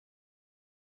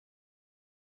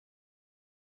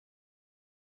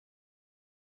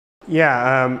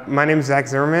My name is Zach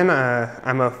Zimmerman.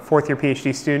 I'm a fourth-year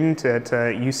PhD student at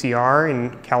UCR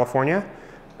in California.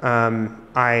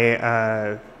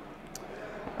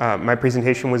 My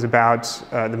presentation was about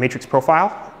the matrix profile,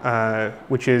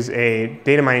 which is a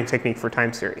data mining technique for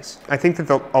time series. I think that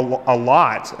a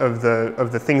lot of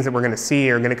the things that we're going to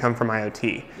see are going to come from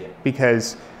IoT,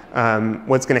 because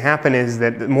what's going to happen is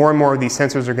that more and more of these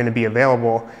sensors are going to be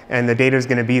available, and the data is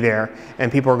going to be there,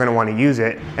 and people are going to want to use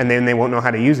it, and then they won't know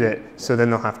how to use it, so then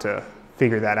they'll have to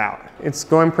figure that out. It's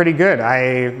going pretty good.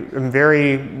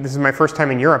 This is my first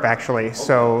time in Europe, actually,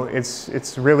 so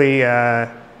it's really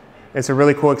it's a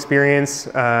really cool experience.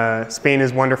 Spain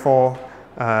is wonderful.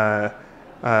 Both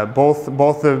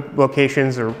the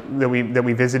locations that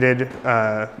we visited,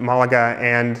 Malaga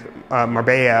and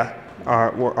Marbella,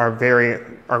 are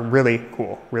really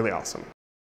cool, really awesome.